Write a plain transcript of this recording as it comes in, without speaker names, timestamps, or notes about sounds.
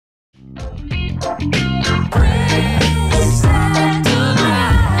Praise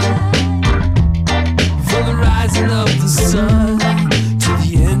Adonai for the rising of the sun to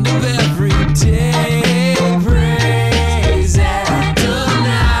the end of every day. Praise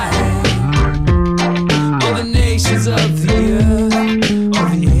Adonai, all the nations of the earth, all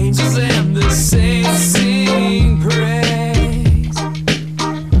the angels and the saints sing praise.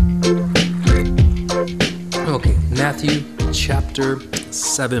 Okay, Matthew chapter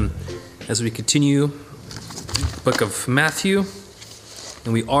 7. As we continue the book of Matthew,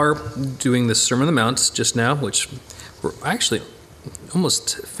 and we are doing the Sermon on the Mount just now, which we're actually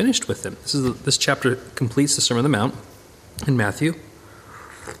almost finished with them. This chapter completes the Sermon on the Mount in Matthew.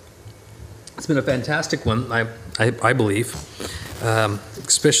 It's been a fantastic one, I believe,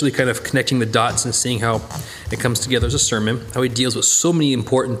 especially kind of connecting the dots and seeing how it comes together as a sermon, how he deals with so many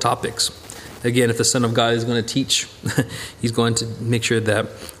important topics. Again, if the Son of God is going to teach, he's going to make sure that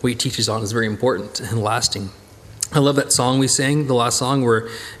what he teaches on is very important and lasting. I love that song we sang, the last song, where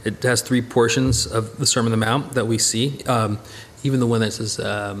it has 3 portions of the Sermon on the Mount that we see. Even the one that says,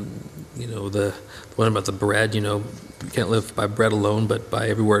 the one about the bread, you can't live by bread alone, but by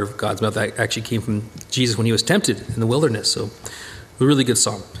every word of God's mouth. That actually came from Jesus when he was tempted in the wilderness. So a really good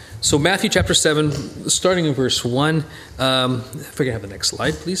song. So Matthew chapter 7, starting in verse 1. If I can have the next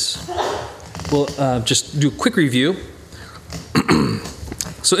slide, please. We'll just do a quick review.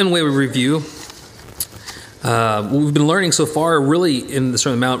 So in a way of review, what we've been learning so far really in the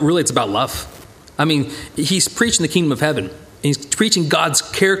Sermon on the Mount, really it's about love. I mean, he's preaching the kingdom of heaven. He's preaching God's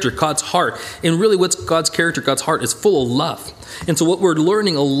character, God's heart. And really what's God's character, God's heart is full of love. And so what we're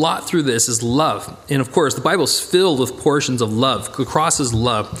learning a lot through this is love. And of course, the Bible's filled with portions of love. The cross is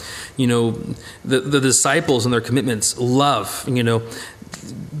love. The disciples and their commitments, love.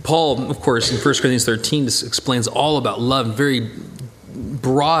 Paul, of course, in 1 Corinthians 13, this explains all about love, very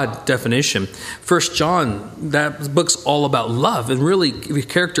broad definition. 1 John, that book's all about love, and really the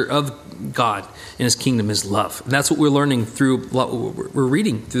character of God and his kingdom is love. And that's what we're learning through, we're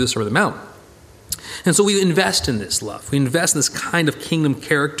reading through the Sermon on the Mount. And so we invest in this love. We invest in this kind of kingdom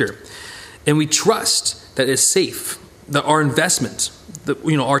character. And we trust that it's safe, that our investment,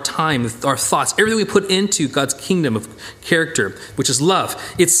 our time, our thoughts, everything we put into God's kingdom of character, which is love,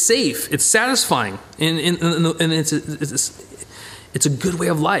 it's safe, it's satisfying, and it's a good way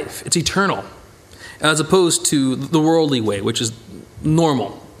of life. It's eternal, as opposed to the worldly way, which is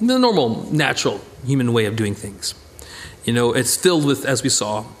normal, the normal, natural human way of doing things. It's filled with, as we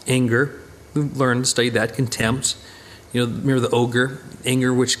saw, anger. We learned to study that, contempt. Remember the ogre,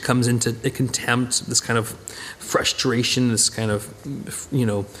 anger, which comes into contempt, this kind of frustration, this kind of,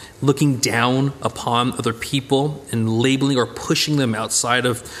 looking down upon other people and labeling or pushing them outside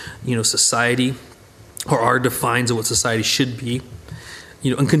of, society or our defines of what society should be.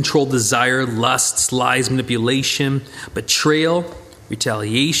 Uncontrolled desire, lusts, lies, manipulation, betrayal,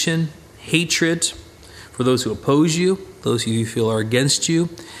 retaliation, hatred for those who oppose you, those who you feel are against you,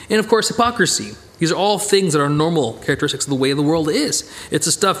 and of course, hypocrisy. These are all things that are normal characteristics of the way the world is. It's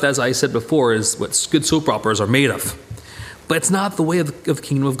the stuff that, as I said before, is what good soap operas are made of. But it's not the way of the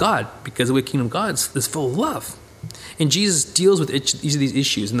kingdom of God, because the way of the kingdom of God is full of love. And Jesus deals with each of these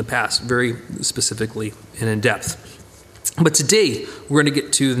issues in the past very specifically and in depth. But today, we're going to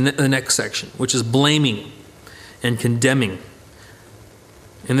get to the next section, which is blaming and condemning.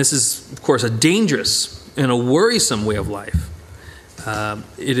 And this is, of course, a dangerous and a worrisome way of life.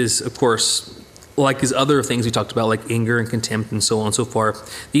 It is, of course, like these other things we talked about, like anger and contempt and so on and so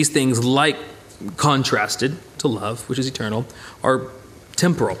forth. These things, like contrasted to love, which is eternal, are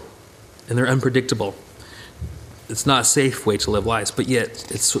temporal and they're unpredictable. It's not a safe way to live lives, but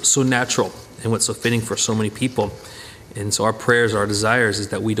yet it's so natural and what's so fitting for so many people. And so our prayers, our desires is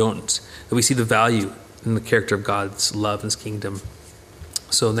that we see the value in the character of God's love and his kingdom.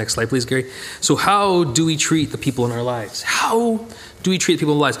 So next slide, please, Gary. So how do we treat the people in our lives? How do we treat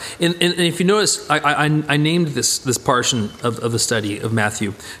people in our lives? And if you notice, I named this portion of the study of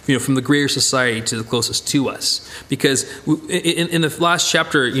Matthew, from the greater society to the closest to us. Because in the last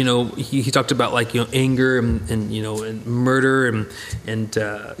chapter, he talked about anger and murder and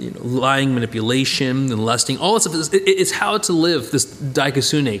lying, manipulation, and lusting. All this stuff. It's how to live this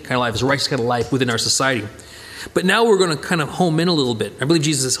dikasune kind of life, this righteous kind of life within our society. But now we're going to kind of home in a little bit. I believe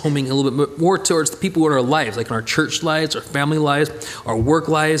Jesus is homing a little bit more towards the people in our lives, like in our church lives, our family lives, our work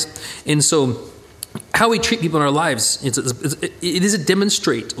lives. And so how we treat people in our lives, it doesn't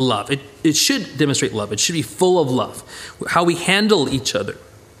demonstrate love. It should demonstrate love. It should be full of love. How we handle each other.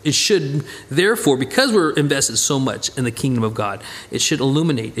 It should, therefore, because we're invested so much in the kingdom of God, it should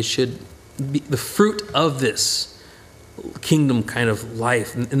illuminate. It should be the fruit of this kingdom kind of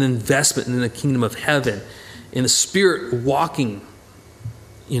life, an investment in the kingdom of heaven, in the Spirit walking,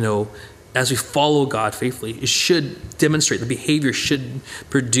 as we follow God faithfully. It should demonstrate, the behavior should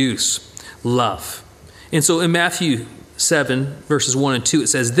produce love. And so in Matthew 7, verses 1 and 2, it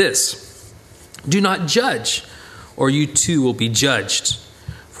says this: "Do not judge, or you too will be judged.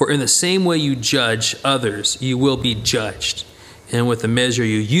 For in the same way you judge others, you will be judged. And with the measure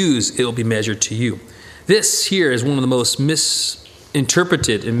you use, it will be measured to you." This here is one of the most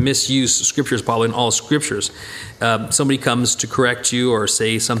misinterpreted and misused scriptures probably in all scriptures. Somebody comes to correct you or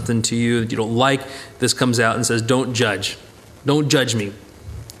say something to you that you don't like. This comes out and says, "Don't judge. Don't judge me.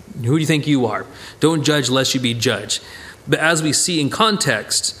 Who do you think you are? Don't judge lest you be judged." But as we see in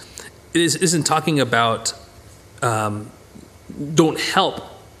context, it isn't talking about don't help.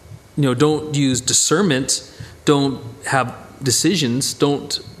 Don't use discernment. Don't have decisions.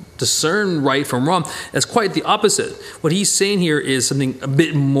 Don't discern right from wrong. That's quite the opposite. What he's saying here is something a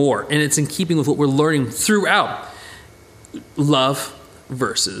bit more, and it's in keeping with what we're learning throughout. Love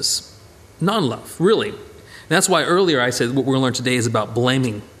versus non-love, really. And that's why earlier I said what we're going to learn today is about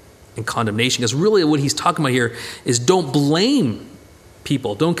blaming and condemnation, because really what he's talking about here is don't blame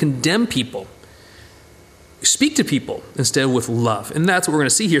people, don't condemn people. Speak to people instead with love. And that's what we're going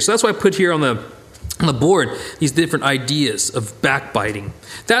to see here. So that's why I put here on the board these different ideas of backbiting.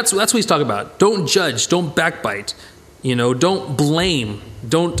 That's what he's talking about. Don't judge, don't backbite. Don't blame,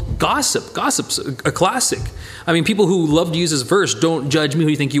 don't gossip. Gossip's a classic. I mean, people who love to use this verse, "Don't judge me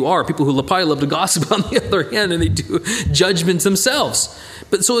who you think you are." People who probably love to gossip on the other hand, and they do judgments themselves.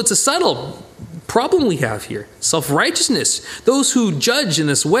 But so it's a subtle problem we have here. Self-righteousness. Those who judge in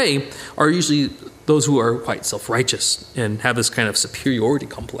this way are usually those who are quite self-righteous and have this kind of superiority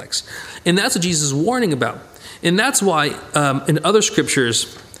complex. And that's what Jesus is warning about. And that's why in other scriptures,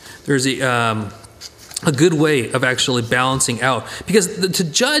 there's a good way of actually balancing out. Because to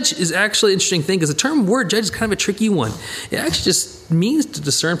judge is actually an interesting thing, because the word judge is kind of a tricky one. It actually just means to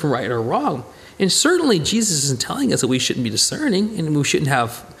discern from right or wrong. And certainly Jesus isn't telling us that we shouldn't be discerning and we shouldn't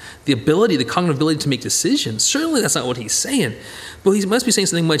have the cognitive ability to make decisions. Certainly that's not what he's saying. But he must be saying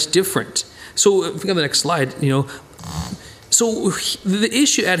something much different. So if we go to the next slide, so the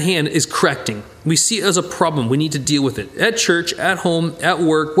issue at hand is correcting. We see it as a problem. We need to deal with it. At church, at home, at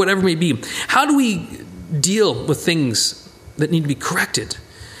work, whatever it may be. How do we deal with things that need to be corrected?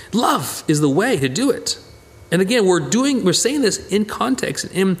 Love is the way to do it. And again, we're saying this in context,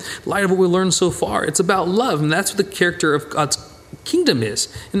 in light of what we learned so far. It's about love, and that's what the character of God's kingdom is.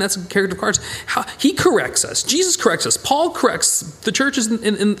 And that's the character of Christ. How he corrects us. Jesus corrects us. Paul corrects the churches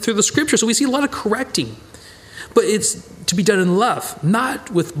through the scripture. So we see a lot of correcting. But it's to be done in love,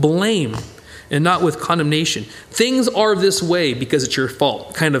 not with blame and not with condemnation. Things are this way because it's your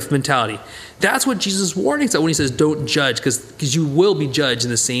fault kind of mentality. That's what Jesus warning us when he says don't judge, because you will be judged in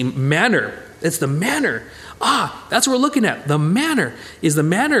the same manner. It's the manner. That's what we're looking at. The manner is the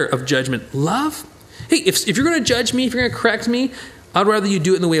manner of judgment. Love. Hey, if you're going to judge me, if you're going to correct me, I'd rather you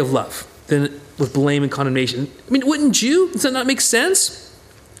do it in the way of love than with blame and condemnation. I mean, wouldn't you? Does that not make sense?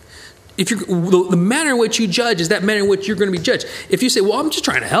 If the manner in which you judge is that manner in which you're going to be judged. If you say, well, I'm just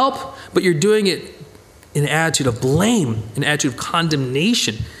trying to help, but you're doing it in an attitude of blame, an attitude of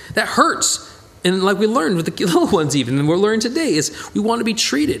condemnation, that hurts. And like we learned with the little ones even, and we're learning today, is we want to be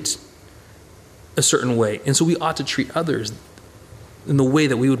treated a certain way. And so we ought to treat others in the way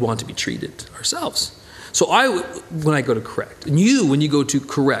that we would want to be treated ourselves. So when I go to correct, and when you go to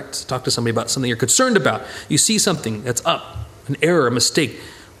correct, talk to somebody about something you're concerned about, you see something that's up, an error, a mistake,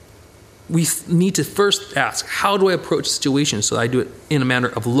 we need to first ask, how do I approach the situation so that I do it in a manner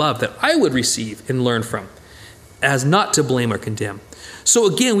of love that I would receive and learn from, as not to blame or condemn. So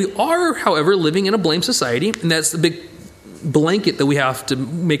again, we are, however, living in a blame society, and that's the big blanket that we have to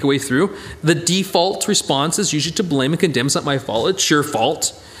make our way through. The default response is usually to blame and condemn. It's not my fault, it's your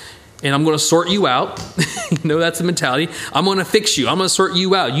fault. And I'm going to sort you out. That's the mentality. I'm going to fix you. I'm going to sort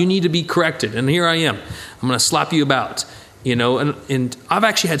you out. You need to be corrected. And here I am. I'm going to slap you about. And I've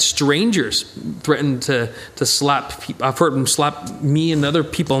actually had strangers threaten to slap people. I've heard them slap me and other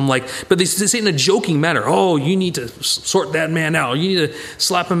people. I'm like, but they say it in a joking manner. Oh, you need to sort that man out. You need to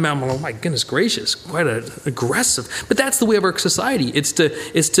slap him out. I'm like, oh my goodness gracious, quite aggressive. But that's the way of our society. It's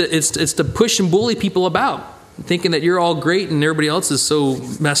to push and bully people about, thinking that you're all great and everybody else is so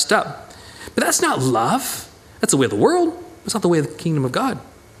messed up. But that's not love. That's the way of the world. That's not the way of the kingdom of God.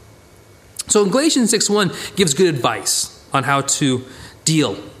 So in Galatians 6:1 gives good advice on how to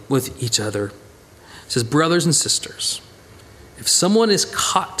deal with each other. It says, brothers and sisters, if someone is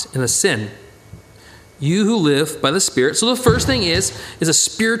caught in a sin, you who live by the Spirit. So the first thing is a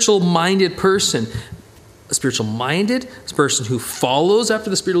spiritual-minded person. a spiritual minded, a person who follows after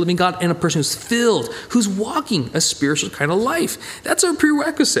the Spirit of the living God, and a person who's filled, who's walking a spiritual kind of life. That's our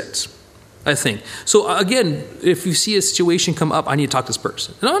prerequisite, I think. So again, if you see a situation come up, I need to talk to this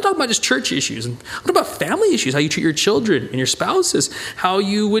person. And I'm not talking about just church issues. I'm talking about family issues, how you treat your children and your spouses, how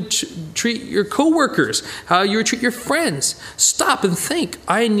you would treat your coworkers, how you would treat your friends. Stop and think.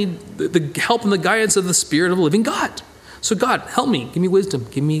 I need the help and the guidance of the Spirit of the living God. So God, help me. Give me wisdom.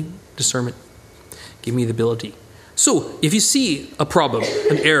 Give me discernment. Give me the ability. So if you see a problem,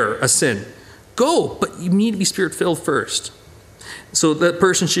 an error, a sin, go. But you need to be Spirit-filled first. So that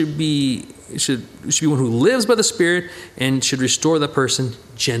person should be one who lives by the Spirit and should restore that person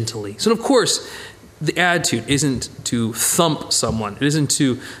gently. So of course, the attitude isn't to thump someone. It isn't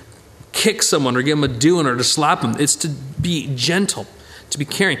to kick someone or give them a doing or to slap them. It's to be gentle, to be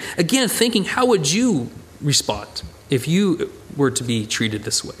caring. Again, thinking, how would you respond if you were to be treated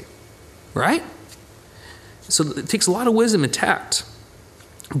this way? Right? So it takes a lot of wisdom and tact.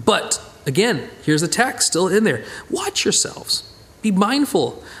 But again, here's the tact still in there. Watch yourselves. Be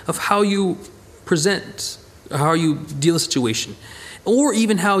mindful of how you present, how you deal with the situation, or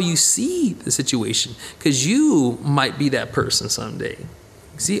even how you see the situation, because you might be that person someday.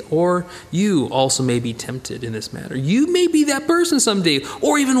 See, or you also may be tempted in this matter. You may be that person someday,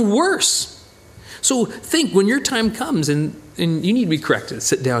 or even worse. So think, when your time comes and you need to be corrected,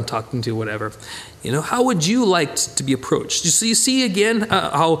 sit down, talking to whatever, how would you like to be approached? So you see again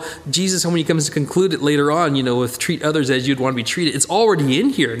how Jesus, when he comes to conclude it later on, with treat others as you'd want to be treated, it's already in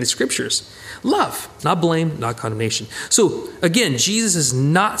here in the scriptures. Love, not blame, not condemnation. So again, Jesus is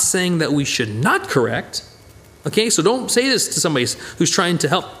not saying that we should not correct. Okay, so don't say this to somebody who's trying to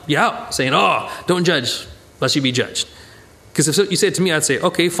help you out, saying, don't judge, lest you be judged. Because if you say it to me, I'd say,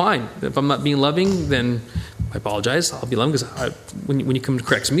 okay, fine. If I'm not being loving, then I apologize. I'll be loving, because when you come to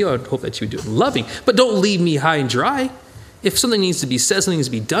correct me, I would hope that you would do it loving. But don't leave me high and dry. If something needs to be said, something needs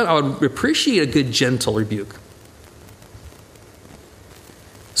to be done, I would appreciate a good, gentle rebuke.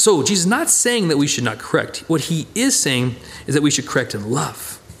 So Jesus is not saying that we should not correct. What he is saying is that we should correct in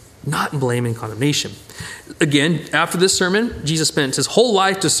love, not in blame and condemnation. Again, after this sermon, Jesus spent his whole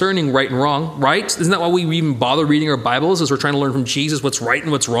life discerning right and wrong, right? Isn't that why we even bother reading our Bibles, as we're trying to learn from Jesus what's right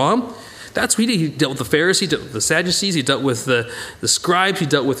and what's wrong? That's what he did. He dealt with the Pharisees, he dealt with the Sadducees, he dealt with the scribes, he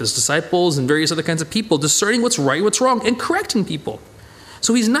dealt with his disciples and various other kinds of people, discerning what's right, what's wrong, and correcting people.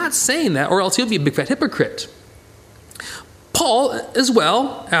 So he's not saying that, or else he'll be a big fat hypocrite. Paul, as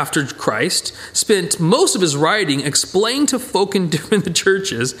well, after Christ, spent most of his writing explaining to folk in the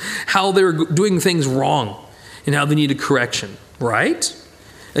churches how they were doing things wrong and how they needed correction, right?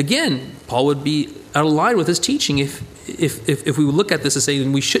 Again, Paul would be out of line with his teaching if we would look at this as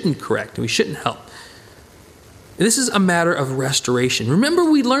saying we shouldn't correct and we shouldn't help. And this is a matter of restoration. Remember,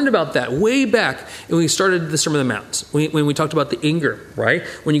 we learned about that way back when we started the Sermon on the Mount, when we talked about the anger, right?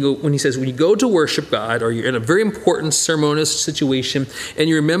 When he says, when you go to worship God, or you're in a very important ceremonious situation, and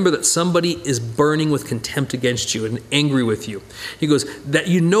you remember that somebody is burning with contempt against you and angry with you. He goes, that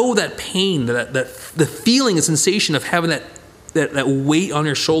that pain, that the feeling, the sensation of having that weight on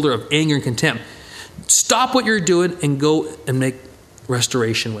your shoulder of anger and contempt. Stop what you're doing and go and make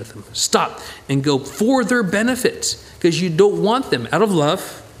restoration with them. Stop and go for their benefit, because you don't want them, out of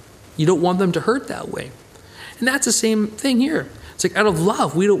love, you don't want them to hurt that way. And that's the same thing here. It's like, out of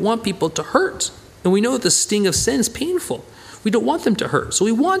love, we don't want people to hurt. And we know that the sting of sin is painful. We don't want them to hurt. So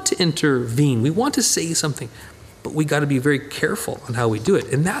we want to intervene. We want to say something. But we got to be very careful on how we do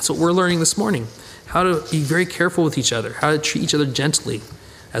it. And that's what we're learning this morning. How to be very careful with each other. How to treat each other gently.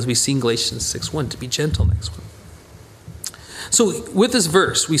 As we see in Galatians 6:1, to be gentle next one. So with this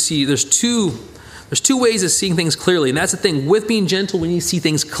verse, we see there's two ways of seeing things clearly. And that's the thing. With being gentle, we need to see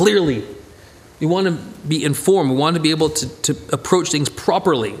things clearly. We want to be informed. We want to be able to approach things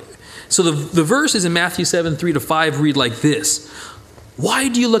properly. So the verses in Matthew 7:3-5 read like this. Why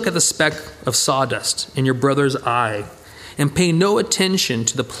do you look at the speck of sawdust in your brother's eye and pay no attention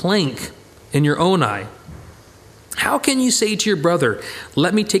to the plank in your own eye? How can you say to your brother,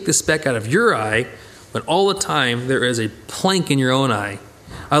 let me take the speck out of your eye, when all the time there is a plank in your own eye?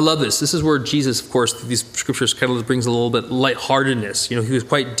 I love this. This is where Jesus, of course, these scriptures kind of brings a little bit lightheartedness. He was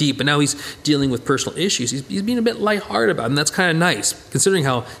quite deep, but now he's dealing with personal issues. He's being a bit lighthearted about it, and that's kind of nice, considering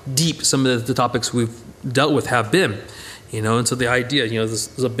how deep some of the topics we've dealt with have been. And so the idea,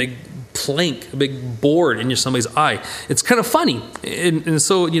 there's a big plank, a big board in somebody's eye. It's kind of funny, and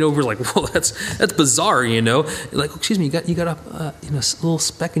so we're like, well, that's bizarre, Like, excuse me, you got a little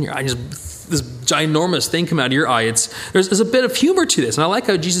speck in your eye, just this ginormous thing come out of your eye. There's a bit of humor to this, and I like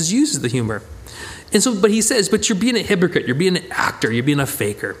how Jesus uses the humor. And so, but he says, but you're being a hypocrite, you're being an actor, you're being a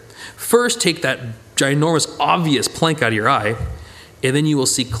faker. First, take that ginormous, obvious plank out of your eye, and then you will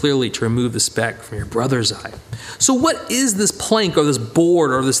see clearly to remove the speck from your brother's eye. So what is this plank or this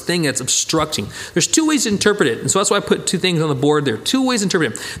board or this thing that's obstructing? There's two ways to interpret it. And so that's why I put two things on the board there. Two ways to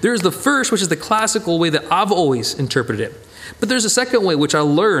interpret it. There's the first, which is the classical way that I've always interpreted it. But there's a second way, which I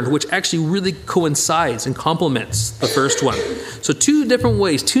learned, which actually really coincides and complements the first one. So two different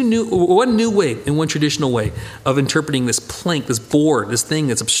ways, one new way and one traditional way of interpreting this plank, this board, this thing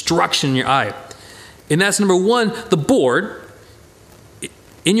that's obstruction in your eye. And that's number one, the board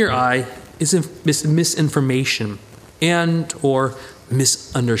in your eye is misinformation and or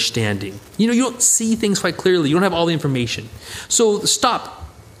misunderstanding. You don't see things quite clearly. You don't have all the information. So stop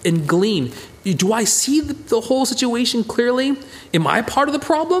and glean. Do I see the whole situation clearly? Am I part of the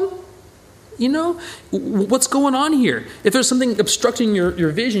problem? What's going on here? If there's something obstructing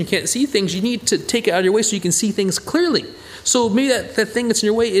your vision, you can't see things, you need to take it out of your way so you can see things clearly. So maybe that thing that's in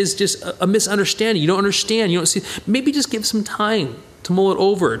your way is just a misunderstanding. You don't understand. You don't see. Maybe just give some time to mull it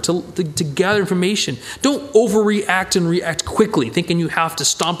over, to gather information. Don't overreact and react quickly, thinking you have to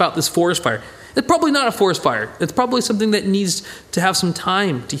stomp out this forest fire. It's probably not a forest fire. It's probably something that needs to have some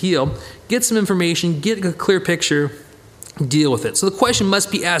time to heal. Get some information, get a clear picture, deal with it. So the question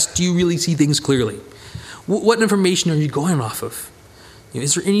must be asked, do you really see things clearly? What information are you going off of?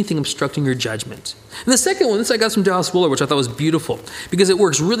 Is there anything obstructing your judgment? And the second one, this I got from Dallas Willard, which I thought was beautiful, because it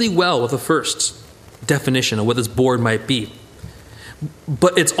works really well with the first definition of what this board might be.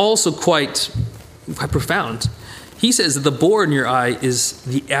 But it's also quite profound. He says that the board in your eye is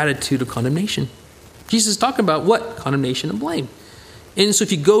the attitude of condemnation. Jesus is talking about what? Condemnation and blame. And so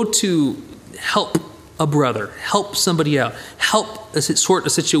if you go to help a brother, help somebody out, sort a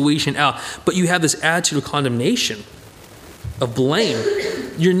situation out, but you have this attitude of condemnation, of blame,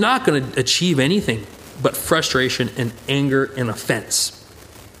 you're not going to achieve anything but frustration and anger and offense.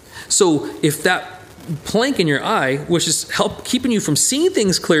 So if that plank in your eye, which is keeping you from seeing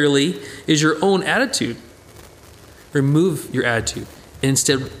things clearly, is your own attitude, remove your attitude and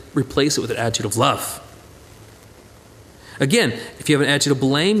instead replace it with an attitude of love. Again, if you have an attitude of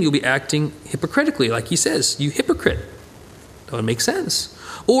blame, you'll be acting hypocritically, like he says, you hypocrite. That would make sense.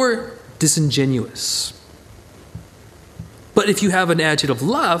 Or disingenuous. But if you have an attitude of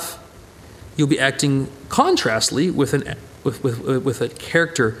love, you'll be acting contrastly with a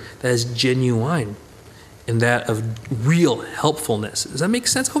character that is genuine and that of real helpfulness. Does that make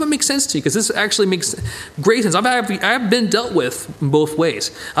sense? I hope it makes sense to you, because this actually makes great sense. I've been dealt with in both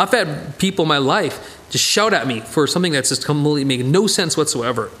ways. I've had people in my life just shout at me for something that's just completely making no sense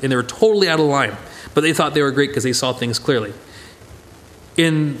whatsoever, and they were totally out of line, but they thought they were great because they saw things clearly.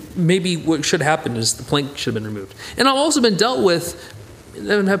 And maybe what should happen is the plank should have been removed. And I've also been dealt with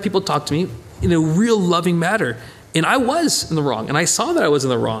and have people talk to me in a real loving manner, and I was in the wrong, and I saw that I was in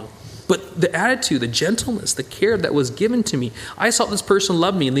the wrong. But the attitude, the gentleness, the care that was given to me, I saw this person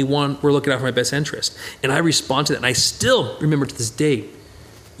love me and they were looking out for my best interest. And I respond to that. And I still remember to this day,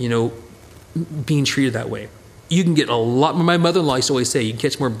 being treated that way. You can get a lot. My mother-in-law used to always say, you can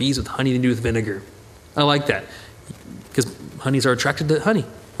catch more bees with honey than you do with vinegar. I like that, because honeys are attracted to honey,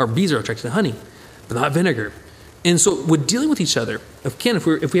 or bees are attracted to honey, but not vinegar. And so we're dealing with each other. Again, if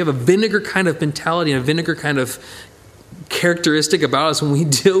we have a vinegar kind of mentality and a vinegar kind of characteristic about us when we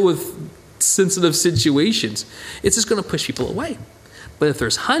deal with sensitive situations, it's just going to push people away. But if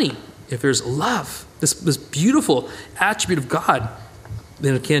there's honey, if there's love, this beautiful attribute of God,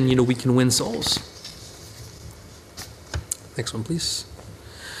 then again, we can win souls. Next one, please.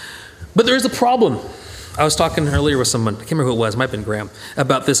 But there is a problem. I was talking earlier with someone, I can't remember who it was, it might have been Graham,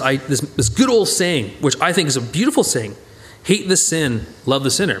 about this good old saying, which I think is a beautiful saying: hate the sin, love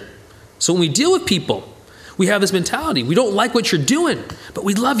the sinner. So when we deal with people, we have this mentality. We don't like what you're doing, but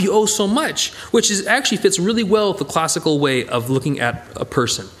we love you so much, which actually fits really well with the classical way of looking at a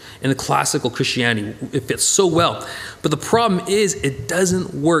person. In the classical Christianity, it fits so well. But the problem is it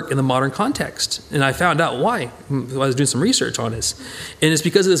doesn't work in the modern context. And I found out why. I was doing some research on this. And it's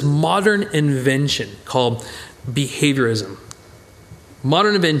because of this modern invention called behaviorism.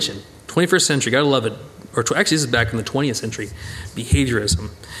 Modern invention, 21st century, gotta love it. Or actually, this is back in the 20th century,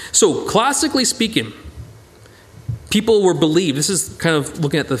 behaviorism. So classically speaking, people were believed, this is kind of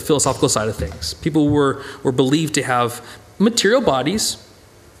looking at the philosophical side of things, people were believed to have material bodies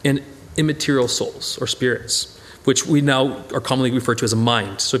and immaterial souls or spirits, which we now are commonly referred to as a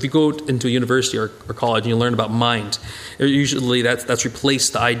mind. So if you go into a university or college and you learn about mind, usually that's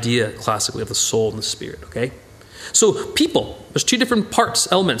replaced the idea classically of the soul and the spirit, okay? So there's two different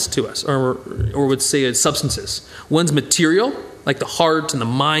elements to us, or would say substances. One's material, like the heart and the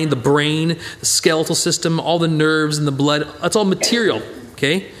mind, the brain, the skeletal system, all the nerves and the blood. That's all material,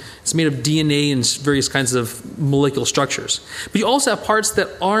 okay? It's made of DNA and various kinds of molecular structures. But you also have parts that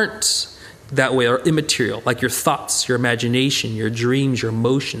aren't that way, are immaterial, like your thoughts, your imagination, your dreams, your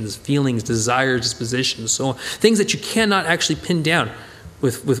emotions, feelings, desires, dispositions, so on. Things that you cannot actually pin down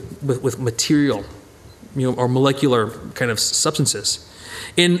with material, or molecular kind of substances.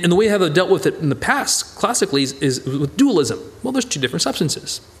 And the way how they dealt with it in the past, classically, is with dualism. Well, there's two different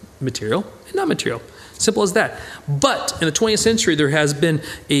substances, material and not material. Simple as that. But in the 20th century, there has been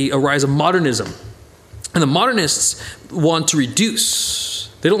a rise of modernism. And the modernists want to reduce.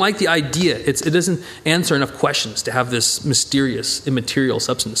 They don't like the idea. It doesn't answer enough questions to have this mysterious, immaterial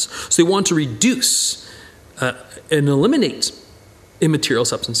substance. So they want to reduce and eliminate immaterial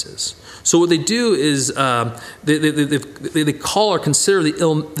substances. So what they do is they call or consider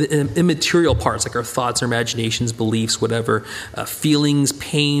the immaterial parts, like our thoughts, our imaginations, beliefs, whatever, feelings,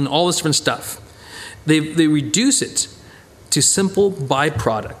 pain, all this different stuff. They reduce it to simple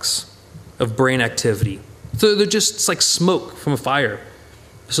byproducts of brain activity. So they're just, it's like smoke from a fire.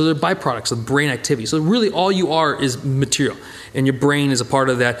 So they're byproducts of brain activity. So really all you are is material, and your brain is a part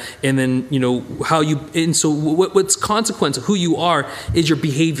of that. And then, what's consequence of who you are is your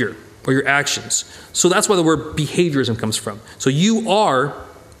behavior or your actions. So that's why the word behaviorism comes from. So you are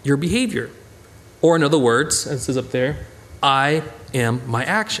your behavior. Or in other words, as it says up there, I am my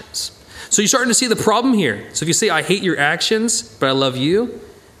actions. So you're starting to see the problem here. So if you say, I hate your actions, but I love you,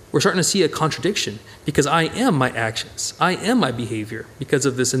 we're starting to see a contradiction, because I am my actions. I am my behavior, because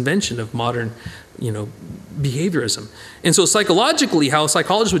of this invention of modern, behaviorism. And so psychologically, how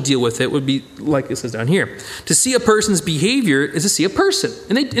psychologists would deal with it would be like it says down here. To see a person's behavior is to see a person.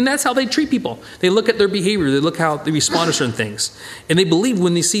 And that's how they treat people. They look at their behavior. They look how they respond to certain things. And they believe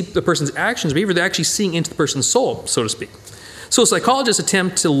when they see the person's actions, behavior, they're actually seeing into the person's soul, so to speak. So psychologists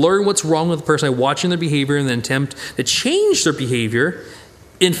attempt to learn what's wrong with the person by watching their behavior, and then attempt to change their behavior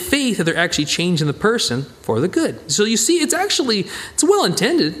in faith that they're actually changing the person for the good. So you see, it's well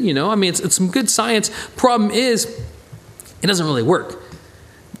intended, it's some good science. Problem is, it doesn't really work.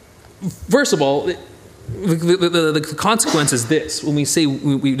 First of all, the consequence is this. When we say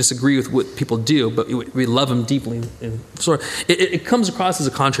we disagree with what people do, but we love them deeply, and so it comes across as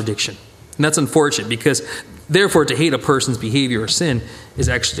a contradiction. And that's unfortunate, because therefore to hate a person's behavior or sin is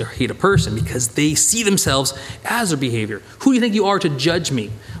actually to hate a person, because they see themselves as their behavior. Who do you think you are to judge me?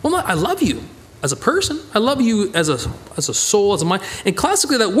 Well, I love you as a person. I love you as a soul, as a mind. And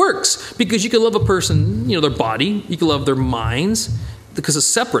classically that works, because you can love a person, their body. You can love their minds, because it's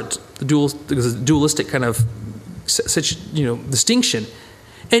separate. Because it's a dualistic kind of distinction.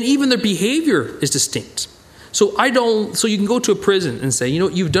 And even their behavior is distinct. So you can go to a prison and say,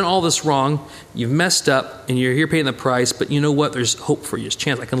 you've done all this wrong, you've messed up, and you're here paying the price, but you know what? There's hope for you. There's a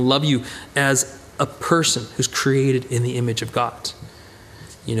chance. I can love you as a person who's created in the image of God.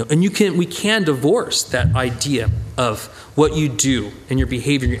 And we can divorce that idea of what you do and your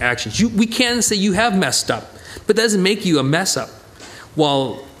behavior and your actions. We can say you have messed up, but that doesn't make you a mess up.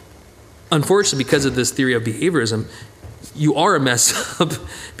 While, unfortunately, because of this theory of behaviorism, you are a mess up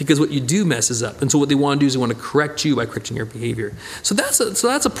because what you do messes up. And so what they want to do is they want to correct you by correcting your behavior. So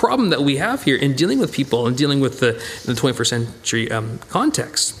that's a problem that we have here in dealing with people and dealing with in the 21st century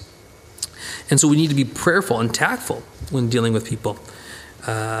context. And so we need to be prayerful and tactful when dealing with people.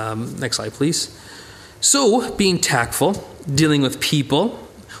 Next slide, please. So being tactful, dealing with people,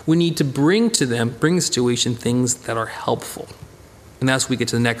 we need to bring the situation things that are helpful. And that's when we get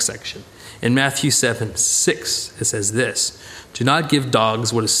to the next section. In Matthew 7:6, it says this: do not give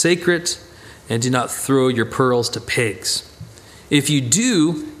dogs what is sacred, and do not throw your pearls to pigs. If you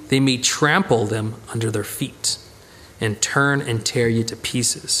do, they may trample them under their feet and turn and tear you to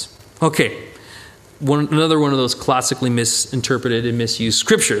pieces. Okay, another one of those classically misinterpreted and misused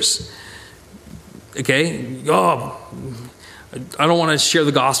scriptures. Okay, I don't want to share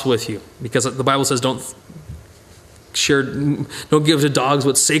the gospel with you, because the Bible says don't give to dogs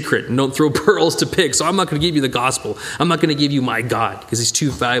what's sacred, and don't throw pearls to pigs. So I'm not going to give you the gospel. I'm not going to give you my God, because he's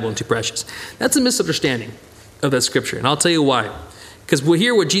too valuable and too precious. That's a misunderstanding of that scripture, and I'll tell you why. Because we'll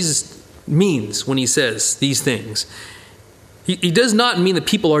hear what Jesus means when he says these things. He does not mean that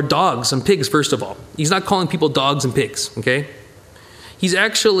people are dogs and pigs, first of all. He's not calling people dogs and pigs, okay? He's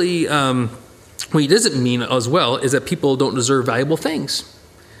actually, what he doesn't mean as well is that people don't deserve valuable things,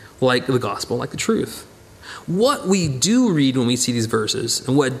 like the gospel, like the truth. What we do read when we see these verses,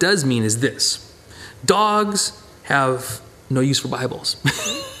 and what it does mean, is this: dogs have no use for Bibles.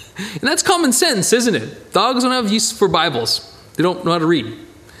 And that's common sense, isn't it? Dogs don't have use for Bibles. They don't know how to read.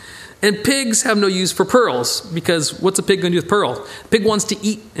 And pigs have no use for pearls, because what's a pig going to do with pearls? A pig wants to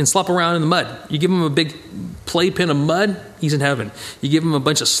eat and slop around in the mud. You give him a big playpen of mud, he's in heaven. You give him a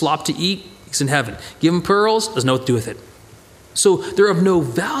bunch of slop to eat, he's in heaven. Give him pearls, doesn't know what to do with it. So they're of no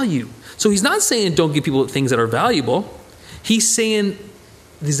value. So he's not saying don't give people things that are valuable. He's saying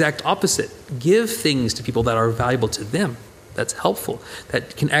the exact opposite. Give things to people that are valuable to them, that's helpful,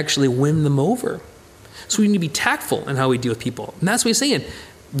 that can actually win them over. So we need to be tactful in how we deal with people. And that's what he's saying.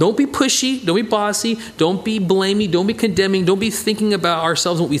 Don't be pushy, don't be bossy, don't be blaming, don't be condemning, don't be thinking about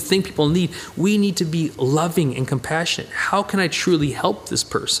ourselves and what we think people need. We need to be loving and compassionate. How can I truly help this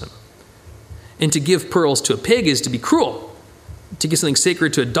person? And to give pearls to a pig is to be cruel. To give something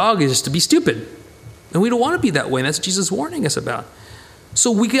sacred to a dog is just to be stupid. And we don't want to be that way, and that's what Jesus is warning us about.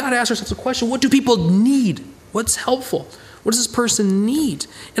 So we got to ask ourselves a question: what do people need? What's helpful? What does this person need?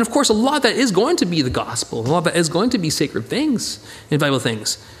 And of course, a lot of that is going to be the gospel. A lot of that is going to be sacred things and valuable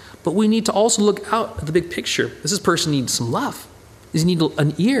things. But we need to also look out at the big picture. Does this person need some love? Does he need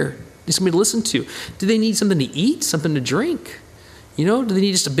an ear? Does somebody to listen to? Do they need something to eat? Something to drink? Do they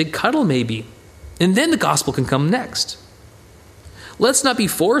need just a big cuddle maybe? And then the gospel can come next. Let's not be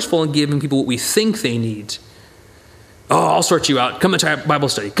forceful in giving people what we think they need. Oh, I'll sort you out. Come into our Bible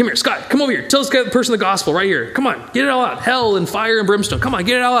study. Come here, Scott. Come over here. Tell this person the gospel right here. Come on. Get it all out. Hell and fire and brimstone. Come on.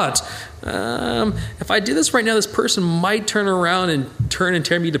 Get it all out. If I do this right now, this person might turn around and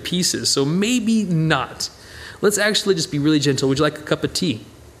tear me to pieces. So maybe not. Let's actually just be really gentle. Would you like a cup of tea?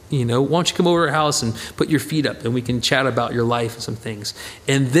 Why don't you come over to our house and put your feet up and we can chat about your life and some things.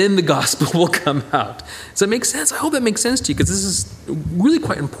 And then the gospel will come out. Does that make sense? I hope that makes sense to you, because this is really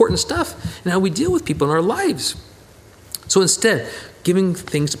quite important stuff in how we deal with people in our lives. So instead, giving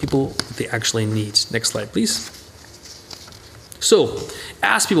things to people that they actually need. Next slide, please. So,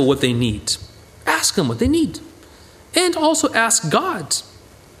 ask people what they need. Ask them what they need. And also ask God.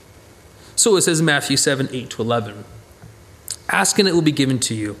 So it says in Matthew 7, 8-11. Ask and it will be given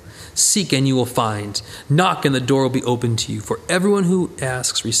to you. Seek and you will find. Knock and the door will be opened to you. For everyone who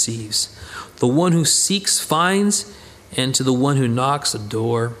asks receives. The one who seeks finds. And to the one who knocks, the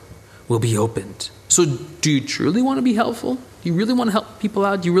door will be opened. So do you truly want to be helpful? Do you really want to help people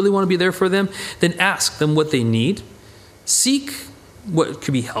out? Do you really want to be there for them? Then ask them what they need. Seek what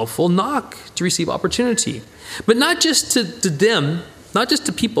could be helpful. Knock to receive opportunity. But not just to them, not just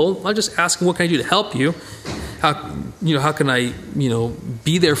to people, not just asking what can I do to help you? How can I,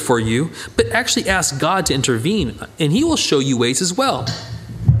 be there for you? But actually ask God to intervene, and he will show you ways as well.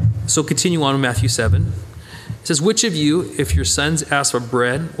 So continue on in Matthew 7. It says, which of you, if your sons ask for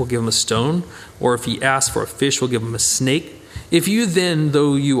bread, will give him a stone? Or if he asks for a fish, will give him a snake? If you then,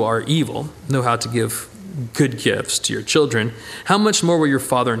 though you are evil, know how to give good gifts to your children, how much more will your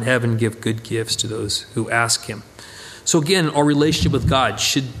Father in heaven give good gifts to those who ask him? So again, our relationship with God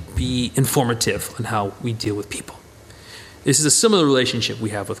should be informative on how we deal with people. This is a similar relationship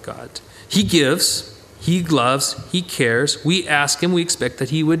we have with God. He gives, he loves, he cares. We ask him, we expect that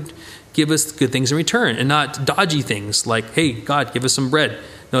he would give us good things in return, and not dodgy things like, hey, God, give us some bread.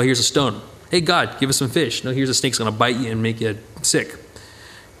 No, here's a stone. Hey, God, give us some fish. No, here's a snake's going to bite you and make you sick.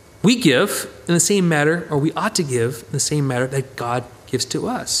 We give in the same manner, or we ought to give in the same manner that God gives to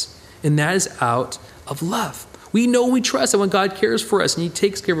us. And that is out of love. We know, we trust that when God cares for us and he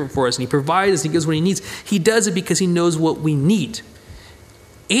takes care of it for us and he provides us and he gives what he needs, he does it because he knows what we need.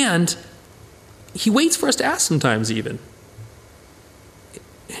 And he waits for us to ask sometimes even.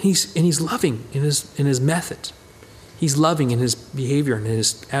 And he's loving in his method. He's loving in his behavior and in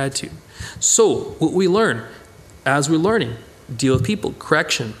his attitude. So what we learn as we're learning, deal with people,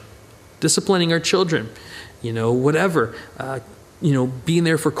 correction, disciplining our children, whatever, being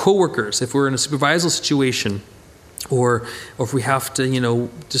there for coworkers if we're in a supervisor situation, or if we have to,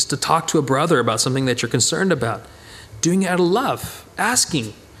 just to talk to a brother about something that you're concerned about, doing it out of love,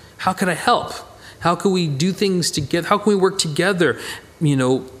 asking, how can I help? How can we do things together? How can we work together?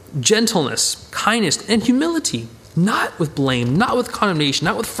 Gentleness, kindness, and humility, not with blame, not with condemnation,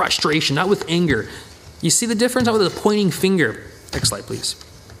 not with frustration, not with anger. You see the difference? Not with a pointing finger. Next slide, please.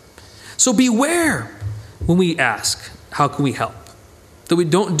 So beware when we ask, how can we help? That we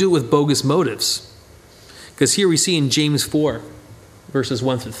don't do it with bogus motives. Because here we see in James 4, verses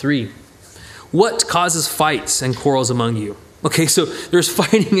 1-3, what causes fights and quarrels among you? Okay, so there's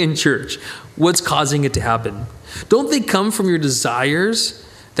fighting in church. What's causing it to happen? Don't they come from your desires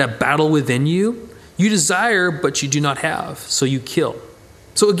that battle within you? You desire, but you do not have, so you kill.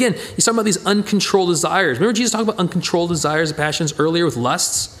 So again, he's talking about these uncontrolled desires. Remember Jesus talked about uncontrolled desires and passions earlier with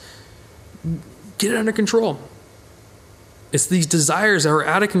lusts? Get it under control. It's these desires that are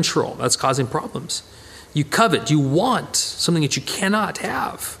out of control that's causing problems. You covet, you want something that you cannot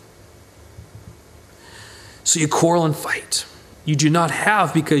have. So you quarrel and fight. You do not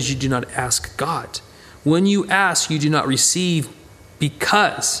have because you do not ask God. When you ask, you do not receive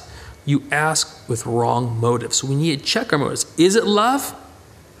because you ask with wrong motives. So we need to check our motives. Is it love?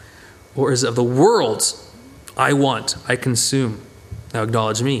 Or is it of the world? I want, I consume. Now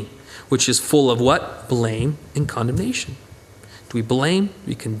acknowledge me. Which is full of what? Blame and condemnation. Do we blame? Do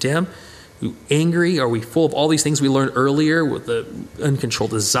we condemn? Are we angry? Are we full of all these things we learned earlier with the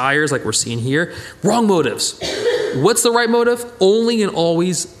uncontrolled desires like we're seeing here? Wrong motives. What's the right motive? Only and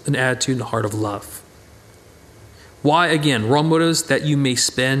always an attitude and heart of love. Why? Again, wrong motives, that you may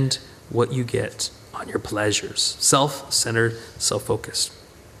spend what you get on your pleasures. Self-centered, self-focused.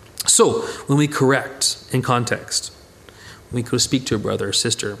 So, when we correct in context, when we go speak to a brother or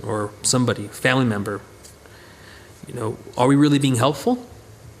sister or somebody, family member, are we really being helpful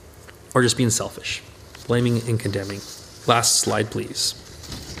or just being selfish, blaming and condemning? Last slide, please.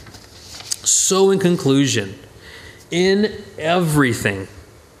 So in conclusion, in everything,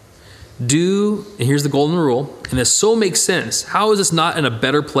 and here's the golden rule, and this so makes sense. How is this not in a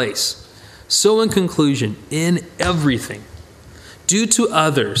better place? So in conclusion, in everything, do to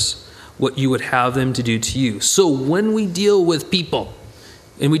others what you would have them to do to you. So when we deal with people,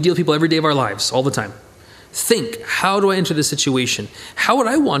 and we deal with people every day of our lives, all the time, think, how do I enter this situation? How would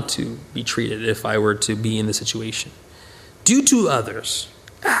I want to be treated if I were to be in this situation? Do to others,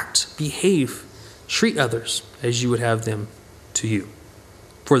 act, behave, treat others as you would have them to you.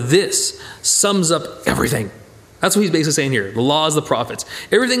 For this sums up everything. That's what he's basically saying here. The laws, the prophets,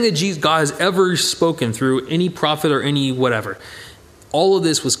 everything that God has ever spoken through any prophet or any whatever. All of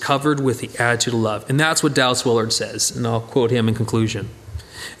this was covered with the attitude of love. And that's what Dallas Willard says. And I'll quote him in conclusion.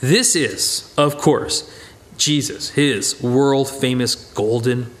 This is, of course, Jesus, his world-famous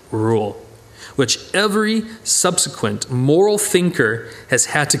golden rule, which every subsequent moral thinker has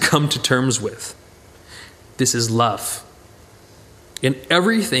had to come to terms with. This is love. And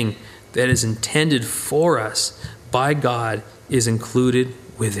everything that is intended for us by God is included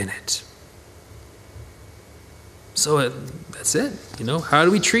within it. So that's it. How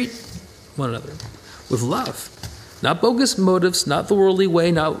do we treat one another? With love. Not bogus motives, not the worldly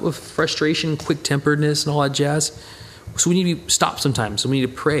way, not with frustration, quick-temperedness, and all that jazz. So we need to stop sometimes. We need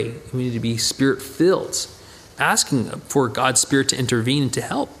to pray. We need to be spirit-filled, asking for God's Spirit to intervene and to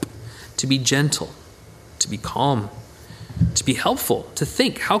help, to be gentle, to be calm, to be helpful, to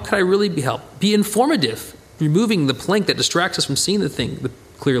think, how could I really be helped? Be informative, removing the plank that distracts us from seeing the thing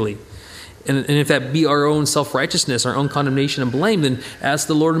clearly. And if that be our own self-righteousness, our own condemnation and blame, then ask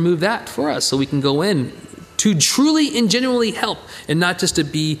the Lord to remove that for us so we can go in to truly and genuinely help, and not just to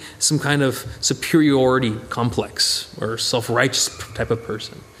be some kind of superiority complex or self-righteous type of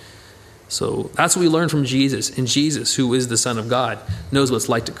person. So that's what we learn from Jesus. And Jesus, who is the Son of God, knows what it's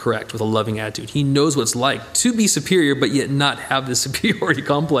like to correct with a loving attitude. He knows what it's like to be superior, but yet not have the superiority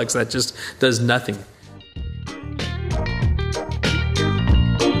complex that just does nothing.